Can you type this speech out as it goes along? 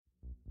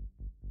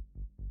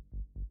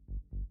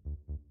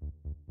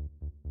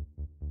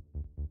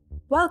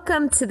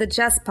Welcome to the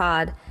Just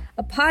Pod,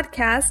 a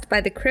podcast by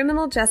the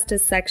Criminal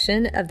Justice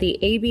Section of the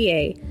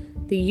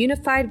ABA, the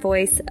unified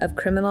voice of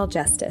criminal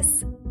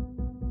justice.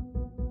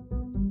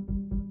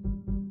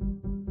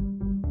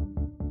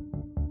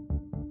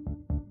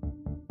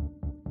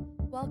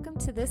 Welcome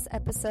to this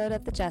episode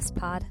of the Just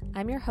Pod.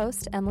 I'm your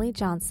host, Emily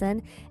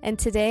Johnson, and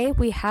today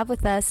we have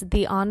with us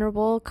the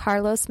Honorable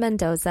Carlos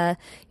Mendoza,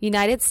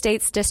 United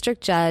States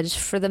District Judge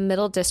for the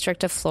Middle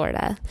District of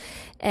Florida.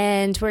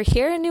 And we're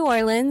here in New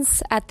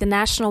Orleans at the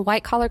National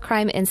White Collar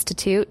Crime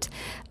Institute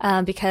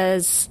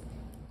because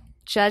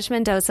Judge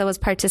Mendoza was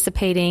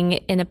participating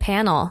in a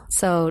panel.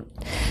 So,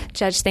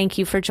 Judge, thank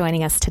you for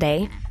joining us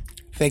today.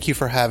 Thank you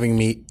for having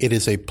me. It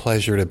is a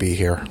pleasure to be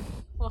here.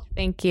 Well,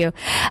 thank you.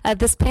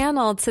 This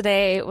panel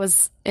today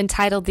was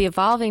entitled The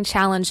Evolving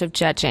Challenge of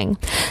Judging.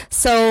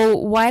 So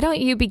why don't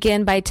you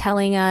begin by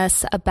telling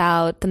us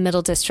about the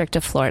Middle District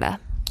of Florida?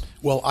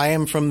 Well, I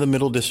am from the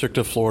Middle District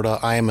of Florida.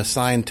 I am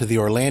assigned to the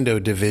Orlando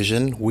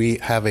Division. We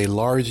have a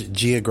large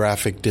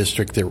geographic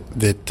district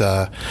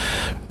that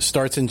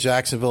starts in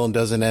Jacksonville and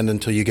doesn't end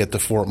until you get to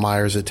Fort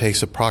Myers. It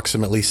takes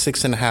approximately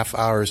 6.5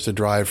 hours to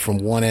drive from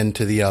one end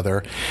to the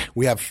other.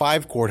 We have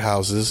 5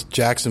 courthouses: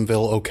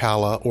 Jacksonville,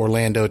 Ocala,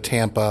 Orlando,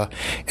 Tampa,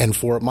 and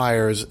Fort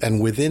Myers. And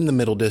within the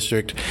Middle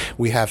District,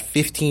 we have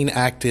 15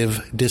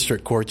 active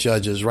district court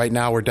judges. Right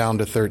now, we're down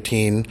to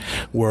 13.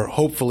 We're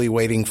hopefully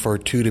waiting for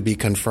 2 to be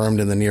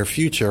confirmed in the near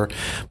future,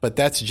 but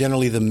that's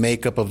generally the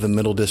makeup of the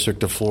Middle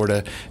District of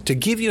Florida. To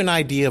give you an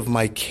idea of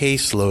my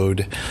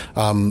caseload,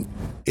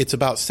 it's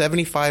about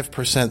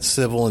 75%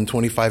 civil and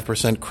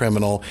 25%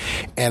 criminal,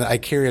 and I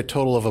carry a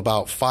total of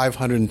about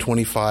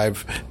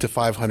 525 to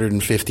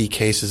 550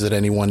 cases at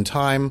any one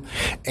time,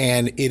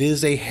 and it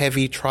is a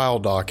heavy trial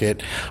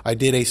docket. I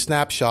did a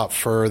snapshot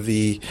for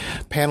the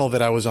panel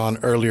that I was on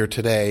earlier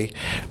today.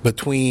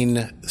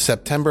 Between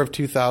September of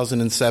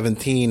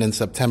 2017 and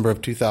September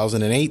of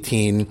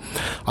 2018,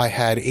 I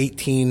had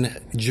 18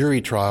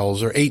 jury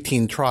trials, or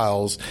 18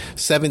 trials.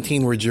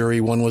 17 were jury,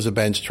 1 was a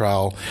bench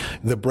trial.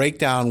 The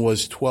breakdown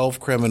was 12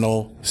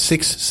 criminal,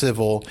 6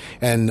 civil,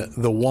 and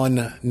the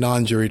 1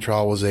 non-jury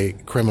trial was a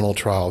criminal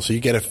trial. So you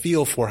get a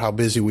feel for how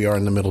busy we are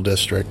in the Middle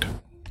District.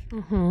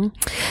 Mm-hmm.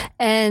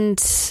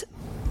 And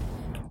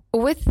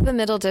with the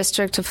Middle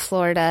District of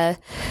Florida,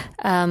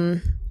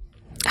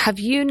 have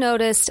you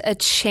noticed a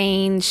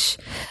change?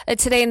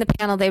 Today in the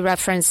panel, they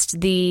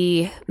referenced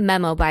the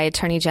memo by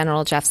Attorney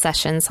General Jeff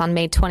Sessions on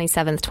May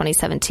 27th,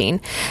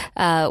 2017,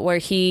 where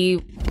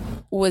he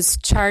was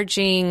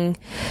charging,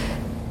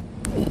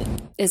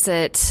 is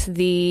it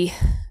the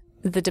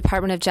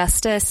Department of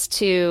Justice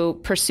to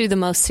pursue the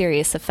most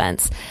serious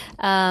offense.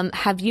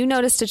 Have you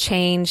noticed a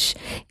change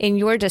in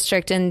your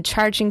district in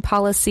charging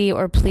policy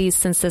or pleas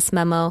since this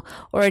memo,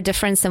 or a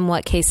difference in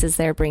what cases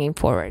they're bringing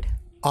forward?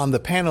 On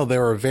the panel,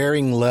 there are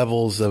varying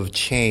levels of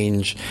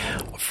change,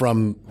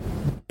 from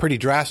pretty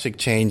drastic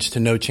change to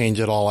no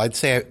change at all. I'd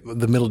say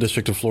the Middle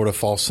District of Florida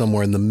falls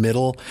somewhere in the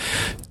middle.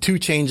 2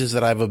 changes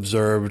that I've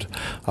observed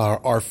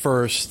are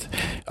first,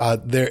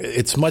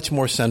 it's much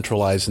more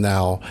centralized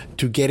now.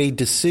 To get a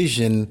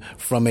decision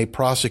from a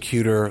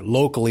prosecutor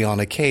locally on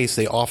a case,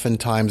 they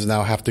oftentimes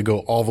now have to go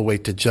all the way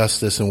to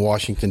justice in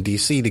Washington,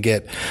 D.C. to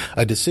get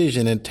a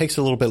decision. It takes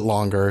a little bit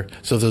longer,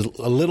 so there's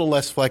a little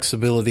less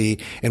flexibility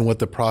in what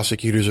the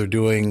prosecutors are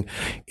doing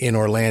in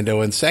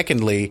Orlando. And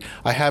secondly,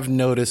 I have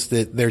noticed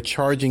that they're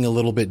charging a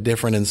little bit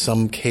different in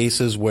some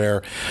cases,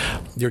 where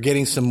you're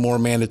getting some more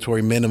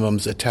mandatory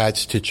minimums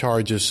attached to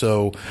charges.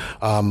 So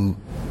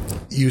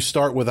you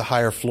start with a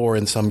higher floor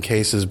in some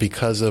cases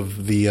because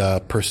of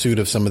the pursuit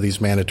of some of these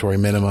mandatory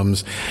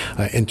minimums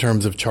in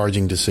terms of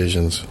charging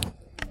decisions.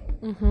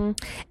 Mm-hmm.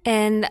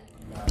 And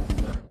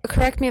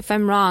correct me if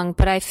I'm wrong,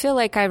 but I feel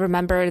like I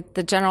remember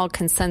the general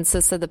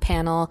consensus of the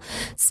panel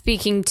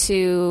speaking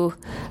to,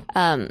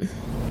 an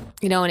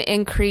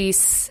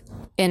increase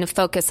in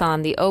focus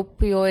on the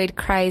opioid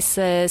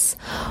crisis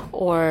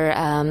or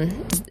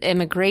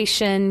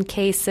immigration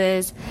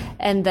cases,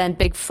 and then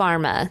big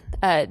pharma.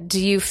 Do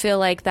you feel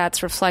like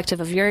that's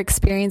reflective of your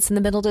experience in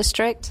the Middle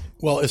District?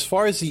 Well, as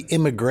far as the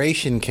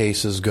immigration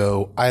cases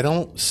go, I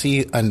don't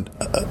see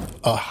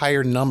a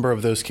higher number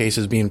of those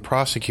cases being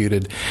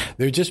prosecuted.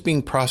 They're just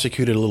being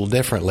prosecuted a little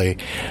differently.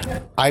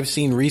 I've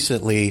seen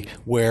recently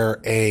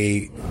where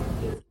a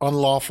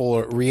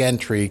unlawful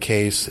reentry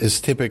case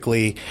is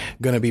typically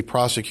going to be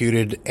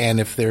prosecuted, and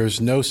if there's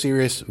no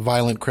serious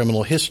violent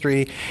criminal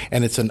history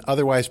and it's an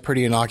otherwise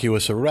pretty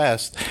innocuous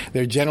arrest,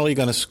 they're generally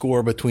going to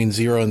score between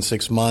 0 and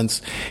 6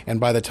 months. And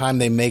by the time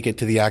they make it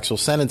to the actual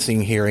sentencing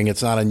hearing,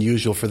 it's not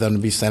unusual for them to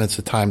be sentenced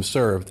to time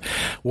served.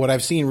 What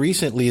I've seen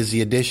recently is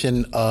the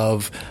addition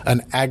of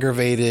an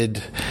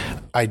aggravated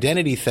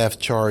identity theft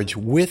charge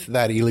with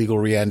that illegal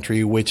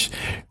reentry, which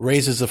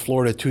raises the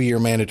Florida 2-year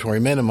mandatory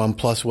minimum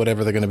plus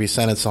whatever they're going to be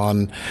sentenced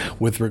on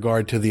with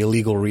regard to the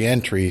illegal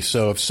reentry.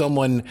 So if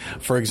someone,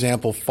 for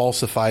example,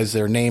 falsifies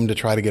their name to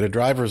try to get a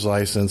driver's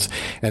license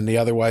and they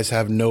otherwise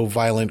have no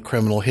violent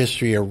criminal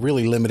history or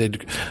really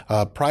limited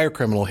prior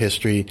criminal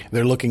history,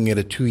 they're looking at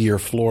a 2-year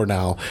floor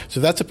now. So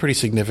that's a pretty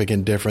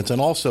significant difference.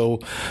 And also,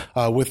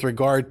 with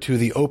regard to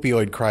the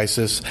opioid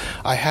crisis,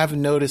 I have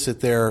noticed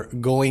that they're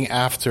going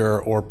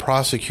after or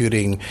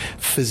prosecuting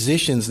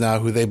physicians now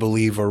who they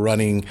believe are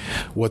running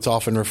what's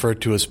often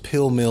referred to as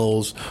pill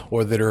mills,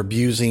 or that are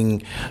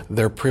abusing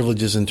their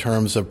privileges in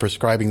terms of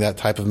prescribing that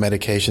type of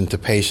medication to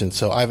patients.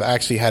 So I've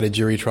actually had a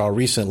jury trial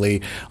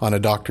recently on a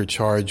doctor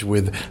charged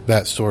with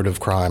that sort of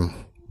crime.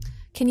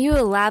 Can you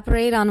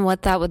elaborate on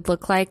what that would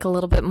look like a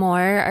little bit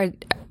more?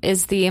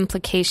 Is the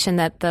implication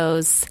that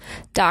those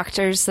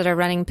doctors that are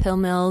running pill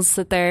mills,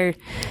 that they're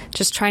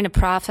just trying to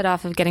profit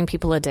off of getting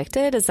people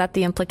addicted? Is that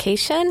the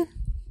implication?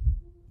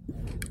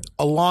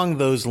 Along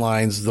those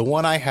lines, the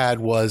one I had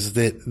was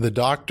that the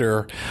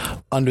doctor,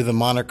 under the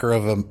moniker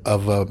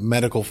of a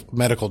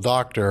medical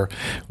doctor,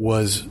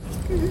 was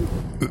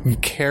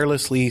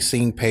carelessly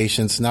seeing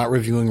patients, not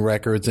reviewing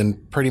records,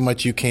 and pretty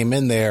much you came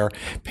in there,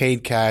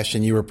 paid cash,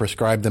 and you were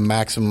prescribed the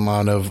maximum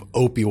amount of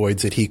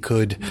opioids that he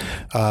could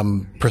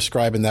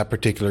prescribe in that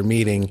particular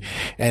meeting.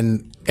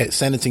 And at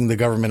sentencing, the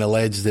government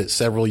alleged that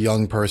several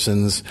young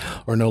persons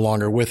are no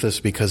longer with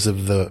us because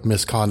of the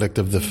misconduct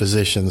of the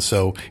physician.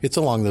 So it's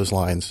along those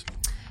lines.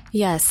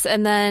 Yes.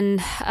 And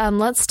then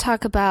let's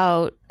talk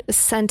about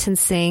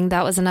sentencing.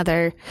 That was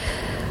another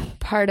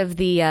part of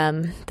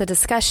the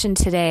discussion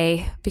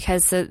today,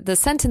 because the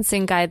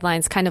sentencing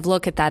guidelines kind of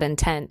look at that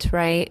intent,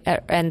 right?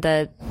 And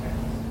the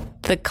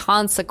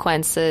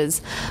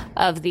consequences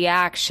of the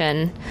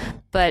action,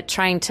 but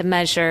trying to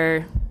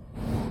measure,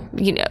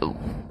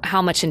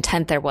 how much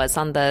intent there was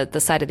on the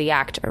side of the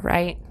actor,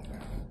 right?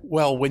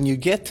 Well, when you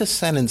get to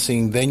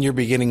sentencing, then you're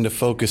beginning to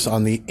focus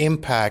on the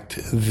impact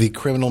the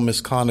criminal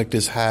misconduct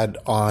has had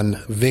on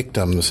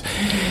victims.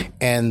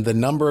 And the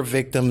number of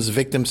victims,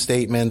 victim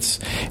statements,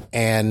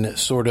 and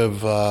sort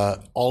of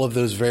all of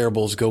those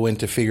variables go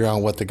into figuring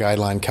out what the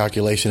guideline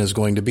calculation is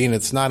going to be. And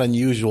it's not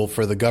unusual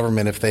for the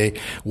government, if they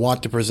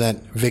want to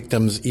present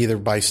victims either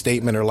by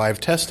statement or live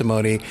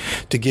testimony,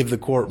 to give the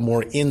court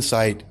more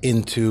insight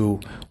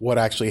into what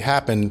actually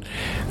happened.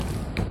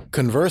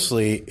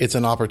 Conversely, it's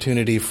an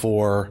opportunity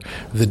for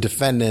the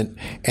defendant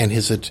and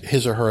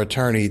his or her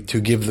attorney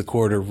to give the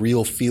court a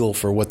real feel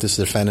for what this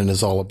defendant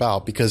is all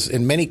about. Because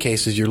in many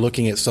cases, you're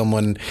looking at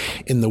someone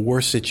in the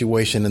worst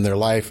situation in their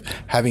life,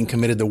 having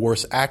committed the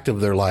worst act of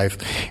their life,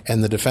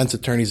 and the defense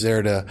attorney's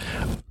there to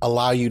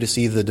allow you to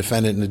see the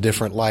defendant in a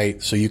different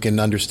light, so you can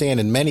understand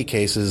in many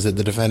cases that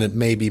the defendant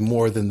may be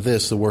more than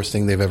this, the worst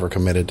thing they've ever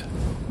committed.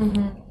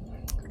 Mm-hmm.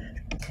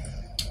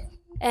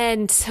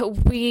 And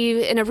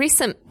we, in a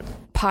recent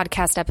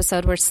podcast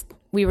episode,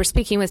 we were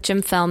speaking with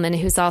Jim Fellman,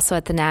 who's also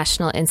at the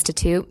National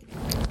Institute,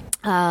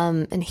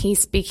 and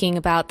he's speaking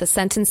about the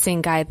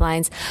sentencing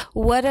guidelines.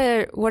 What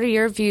are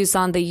your views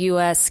on the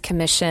U.S.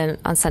 Commission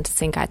on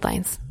Sentencing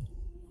Guidelines?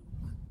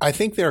 I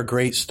think they're a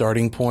great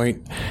starting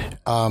point,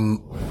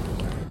 and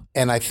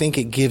I think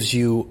it gives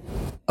you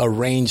a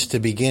range to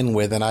begin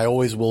with, and I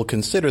always will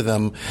consider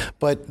them,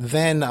 but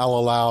then I'll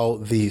allow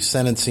the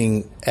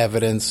sentencing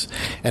evidence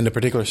and the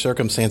particular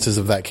circumstances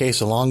of that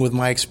case, along with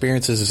my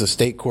experiences as a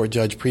state court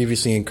judge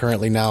previously and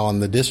currently now on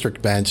the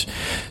district bench,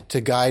 to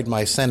guide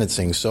my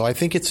sentencing. So I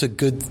think it's a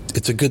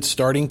good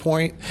starting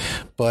point,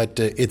 but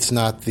it's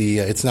not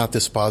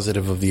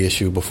dispositive of the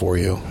issue before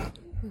you.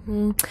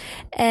 Mm-hmm.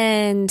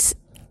 And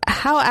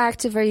how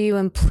active are you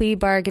in plea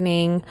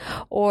bargaining,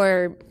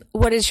 or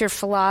what is your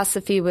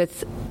philosophy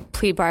with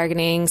plea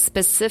bargaining,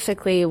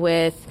 specifically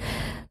with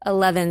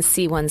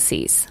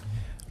 11C1Cs?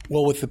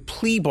 Well, with the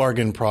plea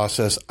bargain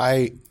process,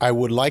 I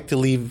would like to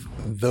leave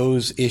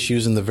those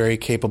issues in the very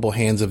capable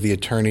hands of the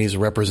attorneys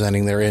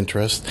representing their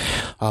interest.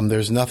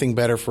 There's nothing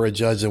better for a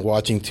judge than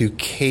watching two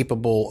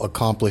capable,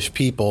 accomplished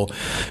people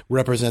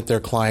represent their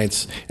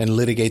clients and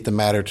litigate the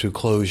matter to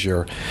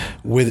closure.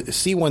 With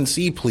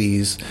C1C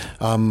pleas,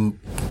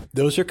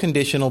 those are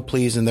conditional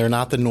pleas, and they're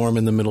not the norm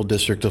in the Middle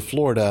District of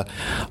Florida.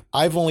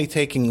 I've only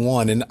taken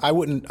one, and I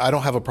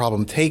don't have a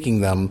problem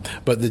taking them,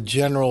 but the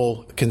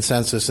general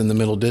consensus in the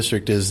Middle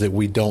District is that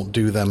we don't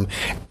do them,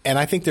 and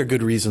I think there are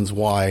good reasons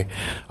why.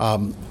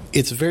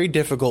 It's very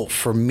difficult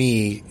for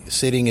me,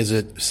 sitting as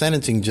a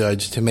sentencing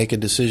judge, to make a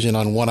decision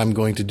on what I'm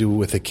going to do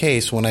with a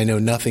case when I know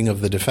nothing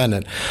of the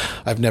defendant.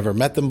 I've never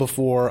met them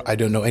before. I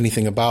don't know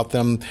anything about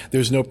them.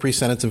 There's no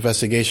pre-sentence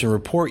investigation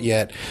report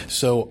yet,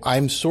 so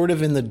I'm sort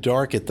of in the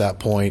dark at that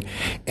point,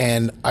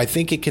 and I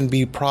think it can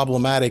be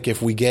problematic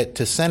if we get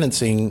to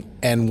sentencing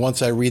and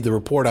once I read the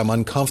report, I'm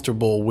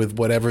uncomfortable with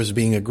whatever's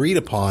being agreed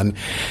upon,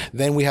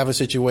 then we have a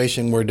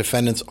situation where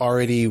defendant's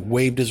already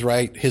waived his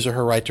or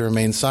her right to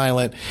remain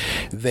silent.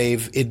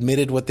 They've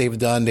admitted what they've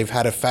done. They've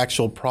had a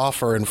factual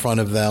proffer in front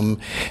of them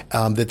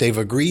that they've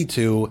agreed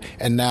to,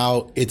 and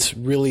now it's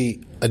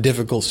really a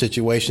difficult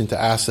situation to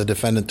ask the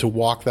defendant to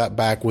walk that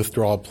back,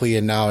 withdraw a plea,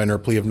 and now enter a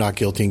plea of not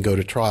guilty and go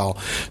to trial.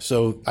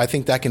 So I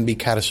think that can be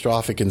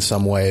catastrophic in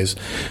some ways.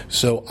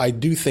 So I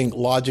do think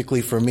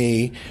logically for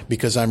me,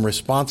 because I'm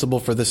responsible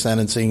for the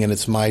sentencing and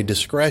it's my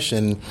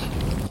discretion,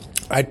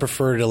 I'd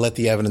prefer to let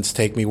the evidence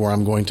take me where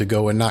I'm going to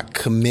go and not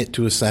commit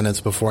to a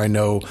sentence before I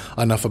know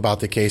enough about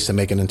the case to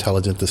make an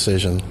intelligent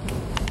decision.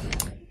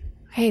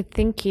 Hey,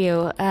 thank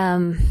you.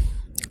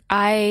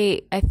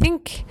 I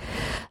think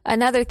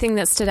another thing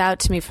that stood out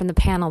to me from the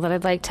panel that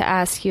I'd like to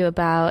ask you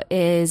about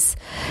is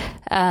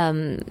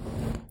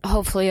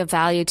hopefully of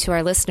value to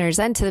our listeners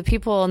and to the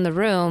people in the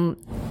room.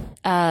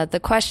 The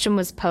question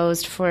was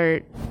posed for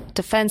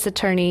defense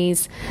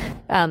attorneys,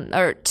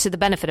 or to the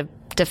benefit of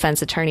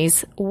defense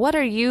attorneys. What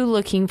are you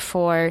looking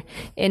for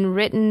in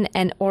written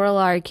and oral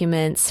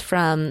arguments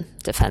from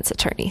defense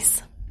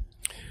attorneys?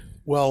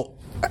 Well,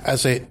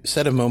 as I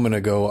said a moment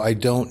ago, I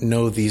don't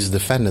know these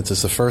defendants.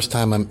 It's the first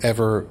time I'm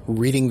ever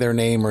reading their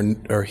name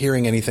or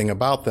hearing anything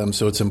about them.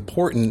 So it's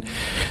important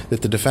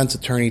that the defense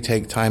attorney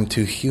take time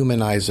to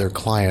humanize their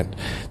client.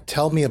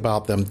 Tell me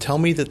about them. Tell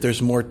me that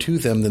there's more to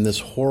them than this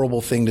horrible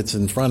thing that's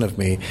in front of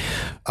me.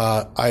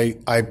 I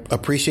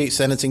appreciate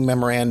sentencing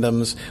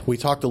memorandums. We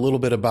talked a little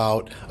bit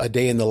about a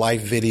day in the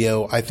life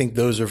video. I think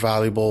those are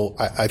valuable.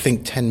 I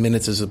think 10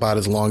 minutes is about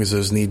as long as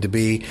those need to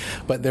be,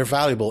 but they're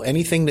valuable.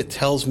 Anything that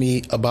tells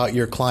me about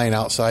your client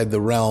outside the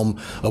realm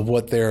of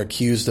what they're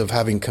accused of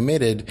having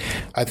committed,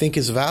 I think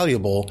is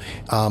valuable.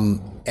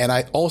 And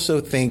I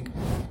also think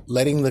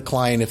letting the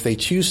client, if they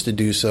choose to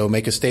do so,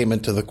 make a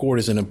statement to the court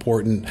is an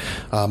important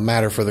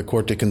matter for the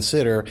court to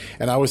consider.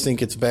 And I always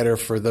think it's better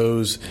for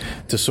those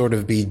to sort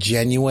of be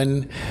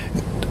genuine.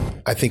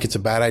 I think it's a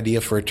bad idea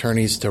for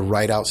attorneys to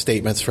write out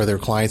statements for their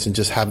clients and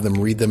just have them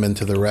read them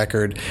into the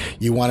record.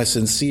 You want a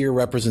sincere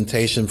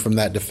representation from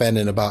that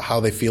defendant about how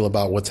they feel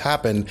about what's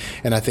happened,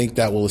 and I think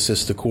that will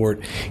assist the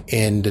court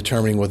in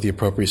determining what the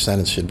appropriate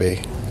sentence should be.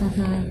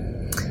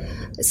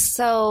 Mm-hmm.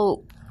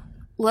 So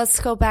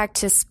let's go back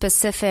to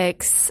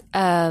specifics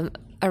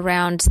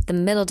around the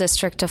Middle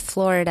District of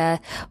Florida.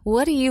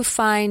 What do you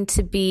find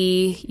to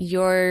be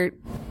your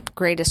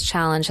greatest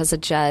challenge as a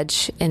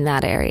judge in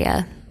that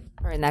area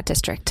or in that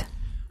district?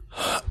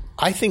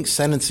 I think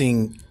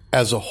sentencing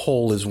as a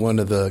whole is one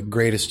of the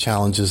greatest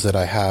challenges that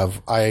I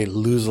have. I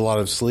lose a lot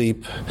of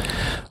sleep.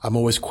 I'm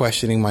always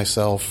questioning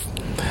myself.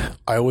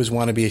 I always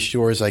want to be as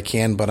sure as I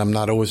can, but I'm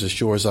not always as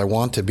sure as I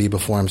want to be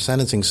before I'm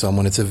sentencing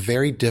someone. It's a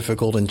very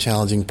difficult and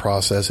challenging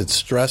process. It's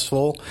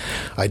stressful.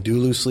 I do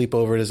lose sleep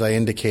over it, as I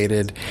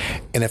indicated.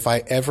 And if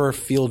I ever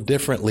feel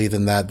differently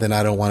than that, then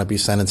I don't want to be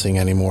sentencing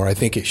anymore. I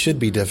think it should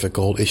be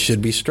difficult. It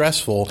should be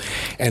stressful.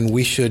 And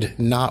we should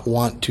not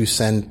want to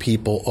send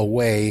people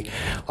away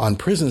on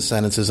prison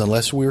sentences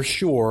unless we're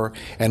sure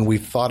and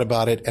we've thought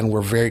about it and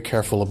we're very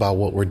careful about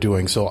what we're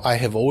doing. So I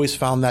have always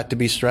found that to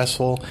be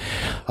stressful.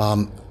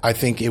 I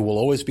think it will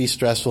always be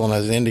stressful. And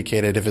as I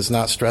indicated, if it's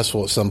not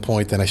stressful at some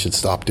point, then I should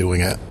stop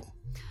doing it.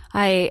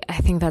 I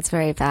think that's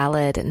very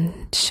valid and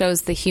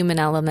shows the human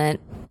element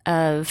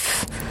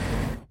of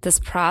this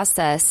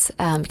process,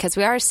 because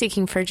we are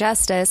seeking for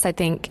justice. I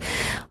think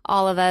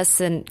all of us,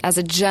 and as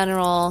a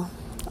general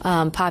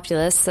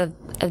populace of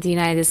the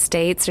United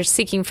States, are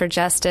seeking for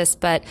justice,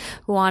 but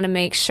we want to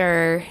make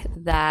sure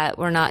that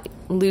we're not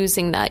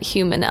losing that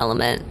human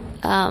element.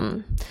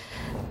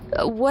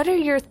 What are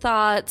your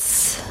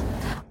thoughts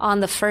on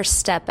the First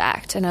Step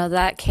Act? I know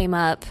that came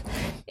up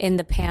in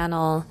the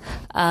panel,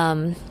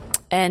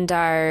 and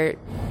our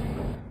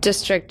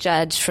district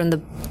judge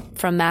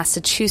from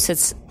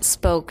Massachusetts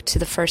spoke to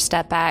the First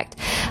Step Act.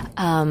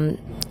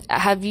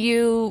 Have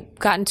you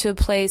gotten to a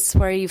place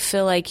where you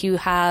feel like you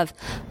have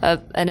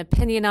an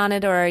opinion on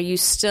it, or are you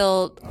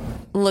still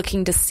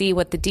looking to see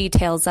what the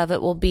details of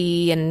it will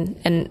be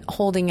and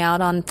holding out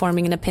on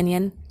forming an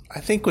opinion? I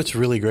think what's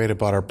really great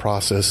about our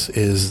process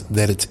is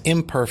that it's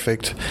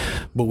imperfect,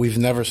 but we've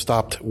never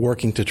stopped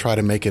working to try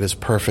to make it as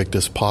perfect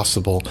as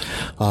possible.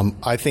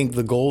 I think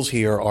the goals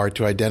here are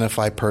to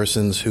identify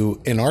persons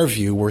who, in our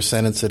view, were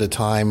sentenced at a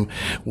time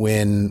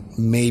when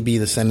maybe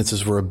the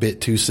sentences were a bit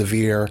too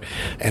severe,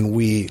 and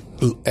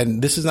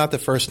this is not the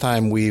first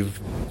time we've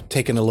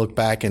taken a look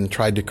back and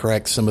tried to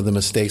correct some of the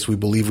mistakes we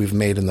believe we've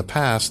made in the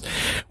past,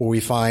 where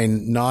we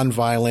find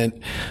nonviolent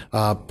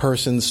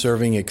persons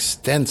serving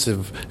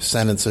extensive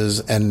sentences,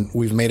 and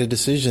we've made a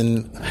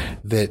decision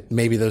that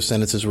maybe those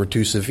sentences were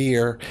too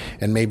severe,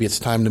 and maybe it's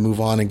time to move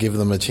on and give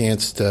them a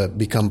chance to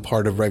become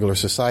part of regular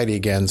society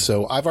again.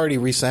 So I've already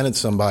resentenced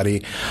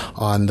somebody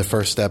on the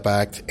First Step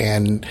Act,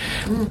 and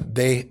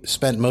they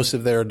spent most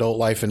of their adult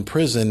life in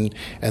prison,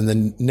 and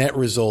the net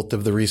result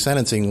of the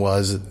resentencing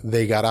was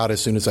they got out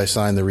as soon as I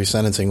signed the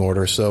resentencing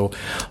order. So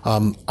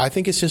I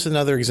think it's just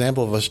another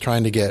example of us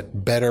trying to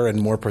get better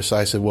and more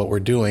precise at what we're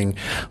doing.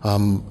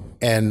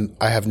 and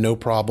I have no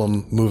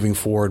problem moving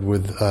forward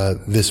with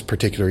this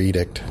particular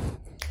edict.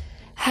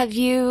 Have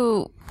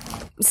you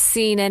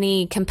seen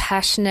any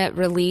compassionate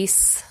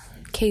release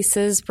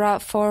cases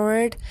brought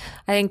forward?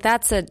 I think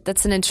that's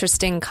an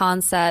interesting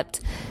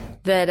concept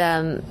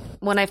that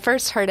when I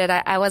first heard it,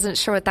 I wasn't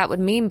sure what that would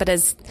mean, but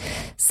as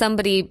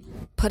somebody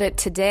put it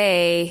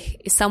today,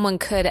 someone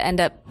could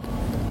end up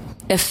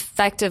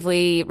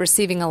effectively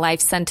receiving a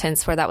life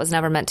sentence where that was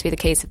never meant to be the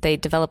case if they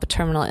develop a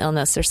terminal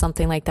illness or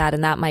something like that,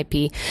 and that might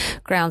be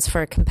grounds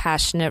for a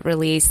compassionate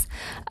release,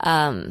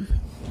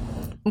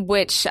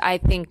 which I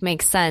think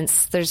makes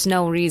sense. There's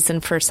no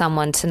reason for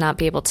someone to not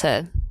be able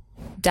to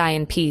die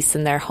in peace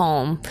in their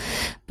home,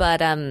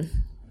 but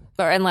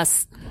or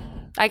unless,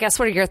 I guess,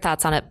 what are your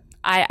thoughts on it?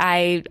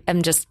 I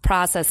am just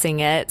processing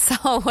it.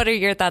 So what are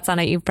your thoughts on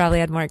it? You've probably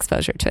had more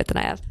exposure to it than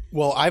I have.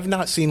 Well, I've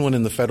not seen one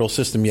in the federal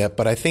system yet,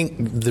 but I think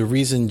the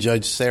reason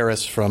Judge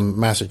Saris from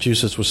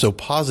Massachusetts was so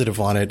positive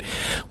on it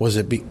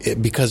was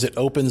because it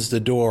opens the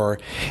door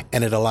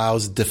and it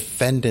allows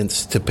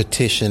defendants to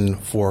petition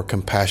for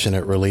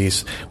compassionate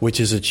release, which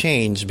is a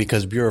change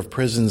because Bureau of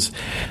Prisons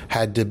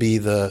had to be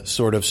the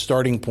sort of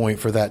starting point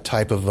for that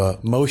type of a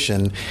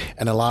motion,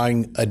 and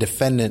allowing a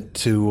defendant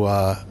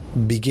to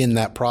begin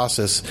that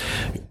process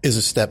is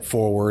a step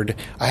forward.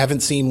 I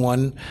haven't seen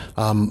one,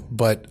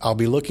 but I'll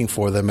be looking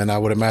for them, and I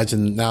would imagine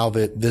now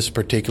that this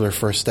particular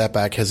First Step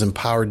Act has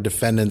empowered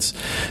defendants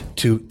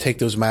to take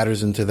those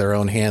matters into their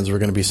own hands, we're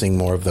going to be seeing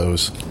more of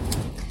those.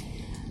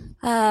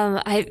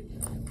 I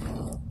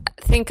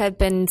think I've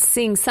been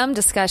seeing some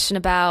discussion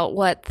about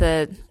what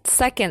the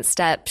second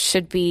step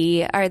should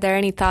be. Are there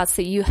any thoughts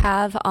that you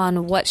have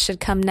on what should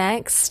come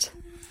next?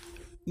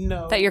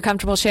 No. That you're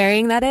comfortable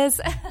sharing, that is?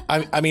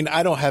 I mean,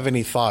 I don't have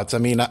any thoughts. I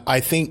mean,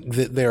 I think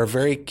that there are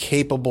very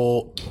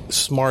capable,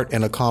 smart,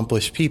 and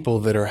accomplished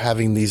people that are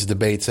having these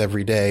debates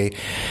every day.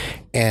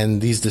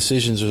 And these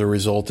decisions are a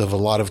result of a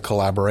lot of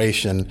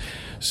collaboration.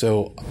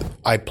 So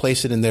I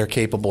place it in their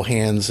capable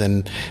hands,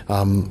 and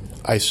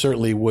I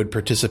certainly would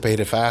participate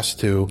if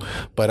asked to.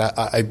 But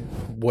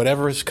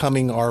whatever is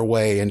coming our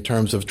way in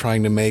terms of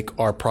trying to make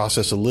our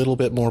process a little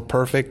bit more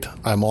perfect,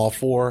 I'm all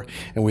for.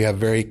 And we have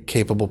very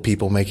capable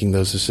people making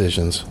those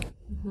decisions.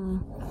 Mm-hmm.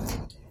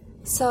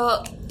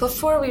 So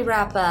before we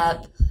wrap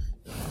up,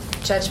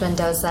 Judge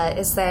Mendoza,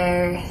 is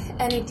there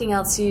anything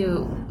else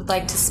you would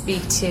like to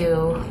speak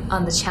to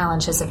on the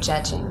challenges of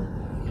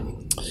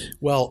judging?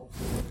 Well,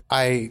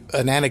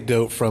 an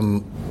anecdote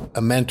from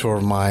a mentor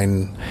of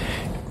mine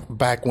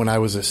back when I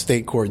was a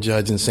state court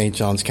judge in St.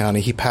 Johns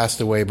County. He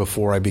passed away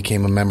before I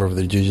became a member of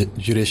the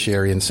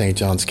judiciary in St.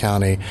 Johns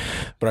County.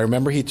 But I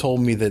remember he told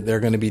me that there are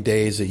going to be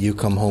days that you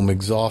come home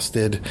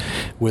exhausted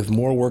with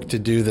more work to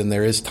do than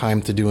there is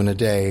time to do in a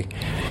day.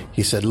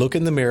 He said, look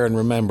in the mirror and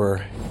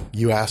remember,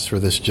 you asked for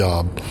this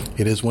job.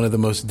 It is one of the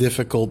most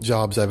difficult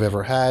jobs I've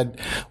ever had,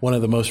 one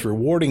of the most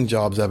rewarding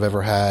jobs I've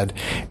ever had,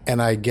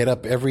 and I get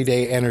up every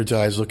day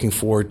energized, looking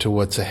forward to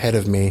what's ahead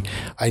of me.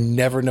 I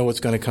never know what's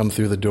going to come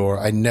through the door.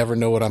 I never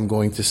know what I'm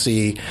going to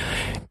see,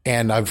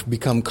 and I've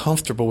become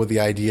comfortable with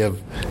the idea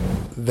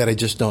that I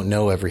just don't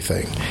know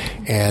everything.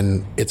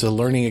 And it's a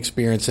learning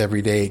experience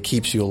every day. It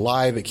keeps you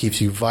alive. It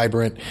keeps you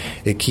vibrant.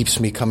 It keeps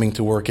me coming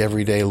to work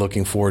every day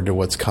looking forward to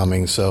what's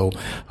coming. So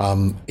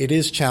it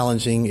is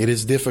challenging. It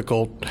is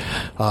difficult.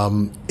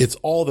 It's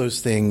all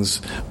those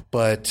things,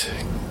 but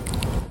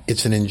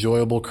it's an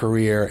enjoyable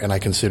career, and I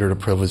consider it a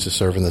privilege to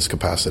serve in this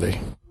capacity.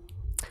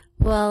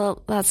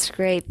 Well, that's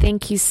great.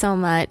 Thank you so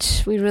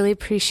much. We really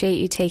appreciate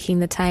you taking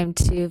the time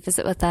to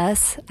visit with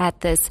us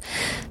at this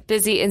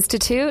busy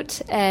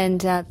institute.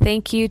 And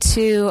thank you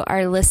to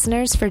our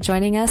listeners for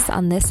joining us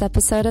on this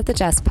episode of the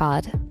Just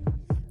Pod.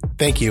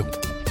 Thank you.